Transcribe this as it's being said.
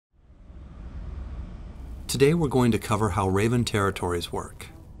Today we're going to cover how raven territories work.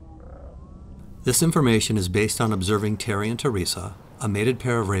 This information is based on observing Terry and Teresa, a mated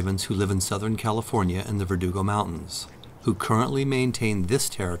pair of ravens who live in Southern California in the Verdugo Mountains, who currently maintain this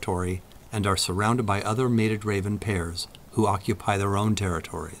territory and are surrounded by other mated raven pairs who occupy their own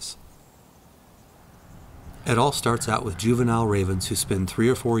territories. It all starts out with juvenile ravens who spend 3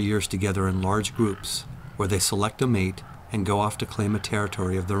 or 4 years together in large groups, where they select a mate and go off to claim a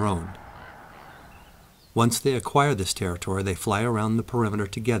territory of their own. Once they acquire this territory, they fly around the perimeter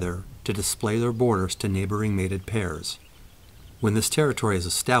together to display their borders to neighboring mated pairs. When this territory is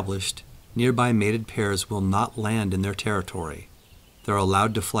established, nearby mated pairs will not land in their territory. They're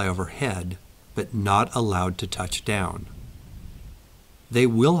allowed to fly overhead, but not allowed to touch down. They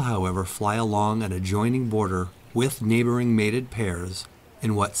will, however, fly along an adjoining border with neighboring mated pairs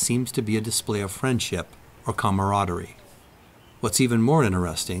in what seems to be a display of friendship or camaraderie. What's even more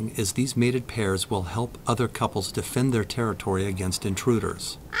interesting is these mated pairs will help other couples defend their territory against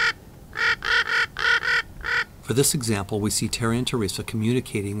intruders. For this example, we see Terry and Teresa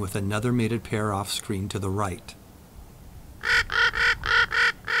communicating with another mated pair off screen to the right.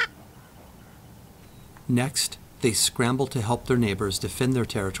 Next, they scramble to help their neighbors defend their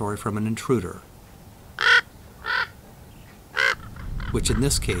territory from an intruder, which in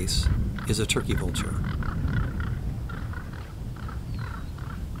this case is a turkey vulture.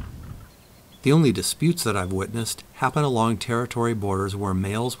 The only disputes that I've witnessed happen along territory borders where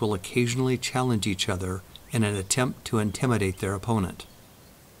males will occasionally challenge each other in an attempt to intimidate their opponent.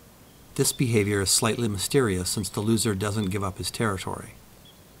 This behavior is slightly mysterious since the loser doesn't give up his territory.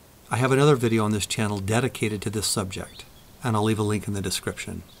 I have another video on this channel dedicated to this subject, and I'll leave a link in the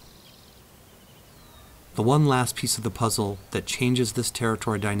description. The one last piece of the puzzle that changes this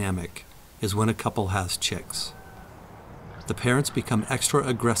territory dynamic is when a couple has chicks. The parents become extra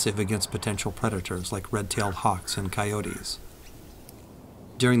aggressive against potential predators like red-tailed hawks and coyotes.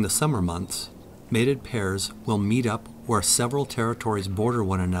 During the summer months, mated pairs will meet up where several territories border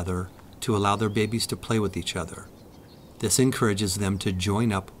one another to allow their babies to play with each other. This encourages them to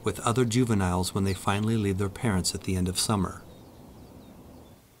join up with other juveniles when they finally leave their parents at the end of summer.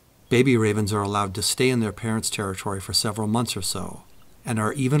 Baby ravens are allowed to stay in their parents' territory for several months or so, and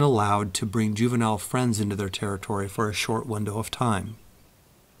are even allowed to bring juvenile friends into their territory for a short window of time.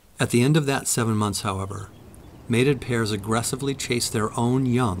 At the end of that 7 months, however, mated pairs aggressively chase their own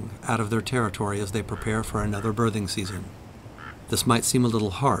young out of their territory as they prepare for another birthing season. This might seem a little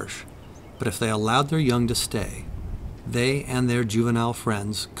harsh, but if they allowed their young to stay, they and their juvenile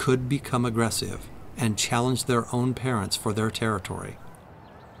friends could become aggressive and challenge their own parents for their territory.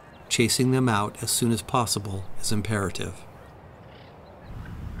 Chasing them out as soon as possible is imperative.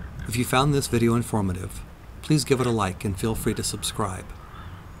 If you found this video informative, please give it a like and feel free to subscribe.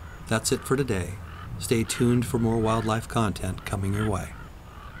 That's it for today. Stay tuned for more wildlife content coming your way.